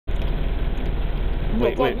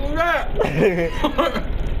Wait. What was that?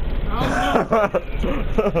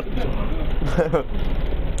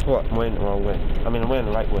 What? I'm going the wrong way. I mean, I'm going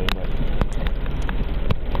the right way, but.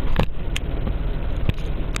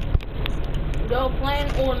 Go plan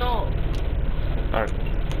or no? Alright.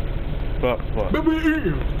 What? Baby,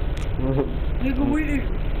 eat. Nigga, we eat.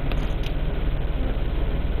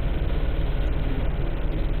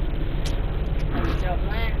 Go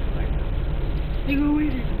plan. Nigga, we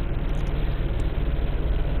eat.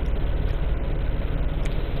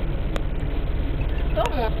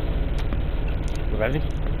 Come on. Ready?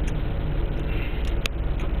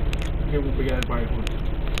 Give a big ass bite.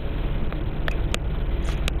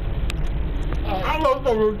 Oh. I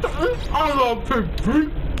love pt2.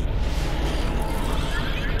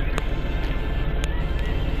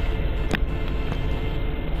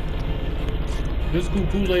 This is cool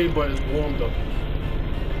Kool-Aid, but it's warm though.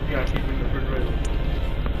 You gotta keep it in the refrigerator.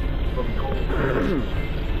 From cold.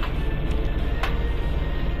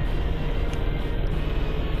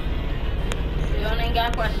 You ain't got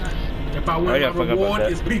a question. If I win my reward,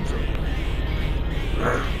 it's pizza.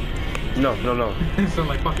 No. It sounds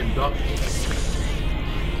like fucking duck.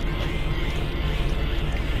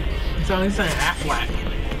 He's saying Aflac.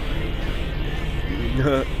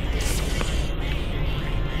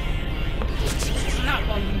 I'm not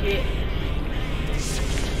gonna be it.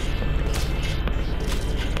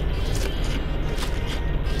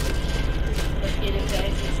 Let's get it back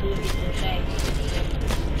and see what people say.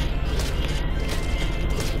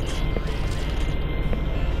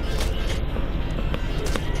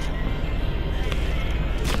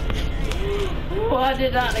 Oh, I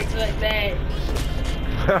did not expect that.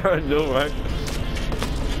 No, right?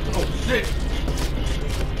 Oh shit!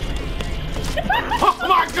 Oh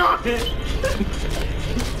my god!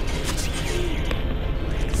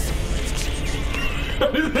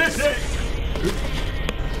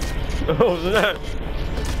 Oh, snap.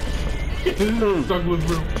 Douglas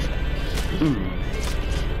Bill.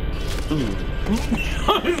 I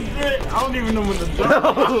don't even know when to jump.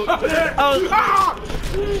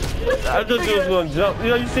 I just was gonna jump. You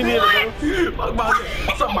know, you see me in the middle?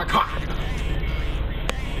 Suck my cock.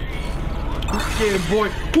 Yeah, boy.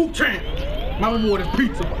 Who champ? My reward is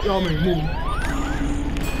pizza. Y'all make move.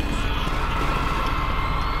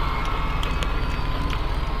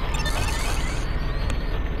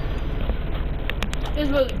 It's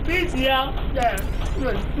really busy out there. It's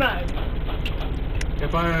really nice.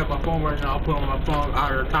 If I had my phone right now, I'll put on my phone,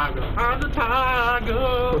 I'm the tiger. I'm the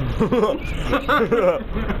tiger.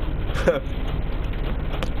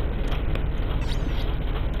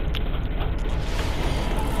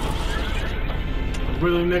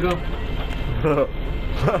 Really, nigga?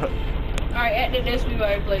 Alright, after this, we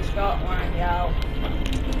gotta play Scotland, y'all.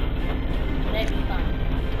 Next time.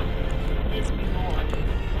 This be more.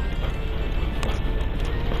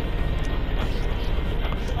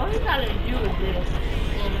 All you gotta do is this.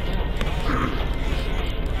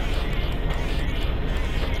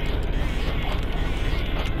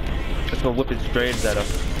 It's gonna whip its braids at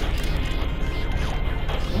us.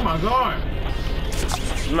 Oh my god.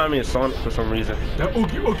 Remind me of Sonic for some reason. That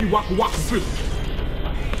ookie waka waka fist.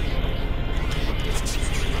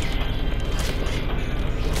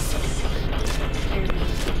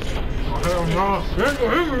 Oh hell no.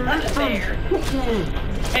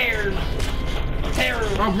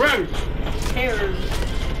 Pears. I'm ready. Pears.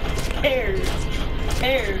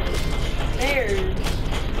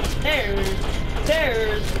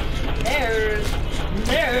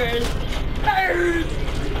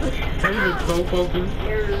 Taylor's so focused.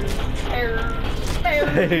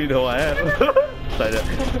 Hey, you know I am. Like that.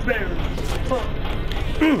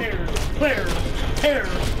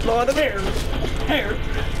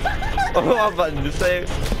 Oh, I'm about to say it.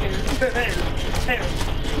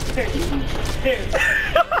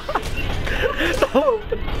 Oh.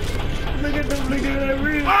 Look at them, look at that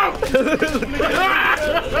ring.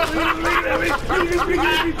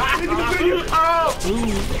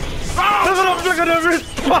 Look at that wrist.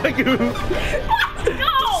 Fuck you.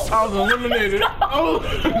 No! I was eliminated. Oh.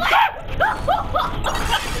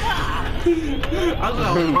 I was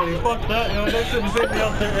like, fuck that, yo. That shouldn't take me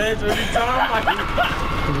off the edge every time.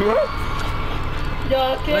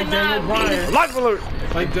 Y'all Like Daniel cannot Bryan. Life alert.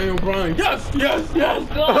 Like Daniel Bryan. Yes. Oh,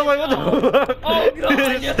 God. I'm like, what the fuck? Oh, God.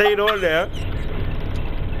 It stayed on there.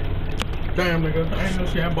 Damn, nigga. I didn't know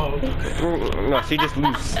she had balls. No, she just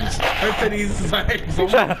loose. Her titties is like so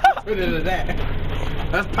much better than that.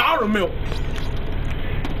 That's powder milk.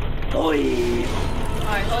 Alright,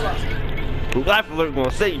 hold on. Life alert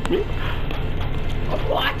gonna save me.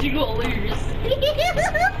 Watch you gonna lose.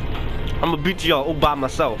 I'm gonna beat y'all all by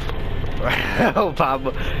myself. Oh,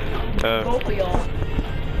 Papa. Both of y'all.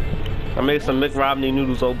 I made some McRobney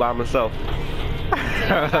noodles all by myself.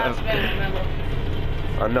 Remember.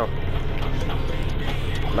 I know.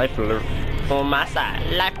 Life alert. On my side.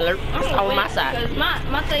 Life alert. On my side. Cause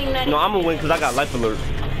my thing that No, I'm gonna win because I got life alert.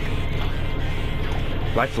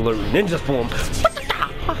 Life alert. Ninja form.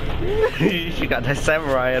 She got that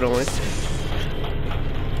samurai head on.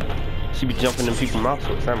 She be jumping in people's mouths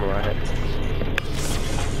with samurai heads.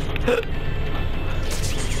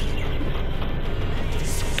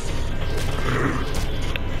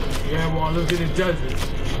 Yeah, well, look at the desert.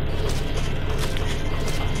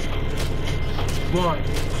 1,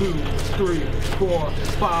 2, 3, 4,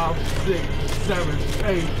 5, 6, 7,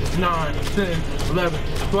 8, 9, 10, 11,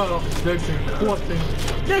 12, 13, 14.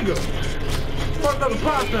 Nigga! Fuck up the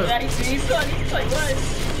process. Yeah, he's like, what?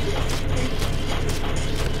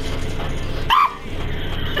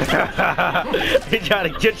 He tried to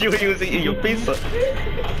get you when you was eating your pizza.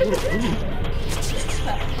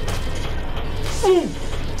 Ooh!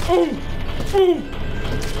 Ooh! Ooh!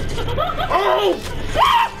 Oh!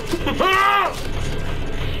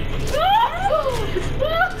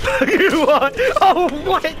 You what? Oh,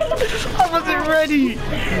 what? I wasn't ready.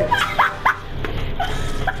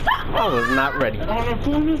 I was not ready. On the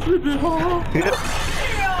corner, sleeping hard.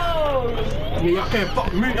 Yeah, y'all can't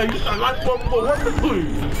fuck me. I like fuck for what you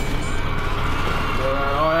please.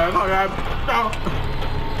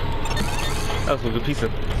 That was a good pizza.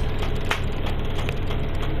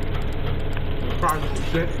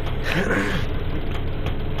 Shit.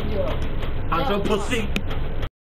 I'm so pussy.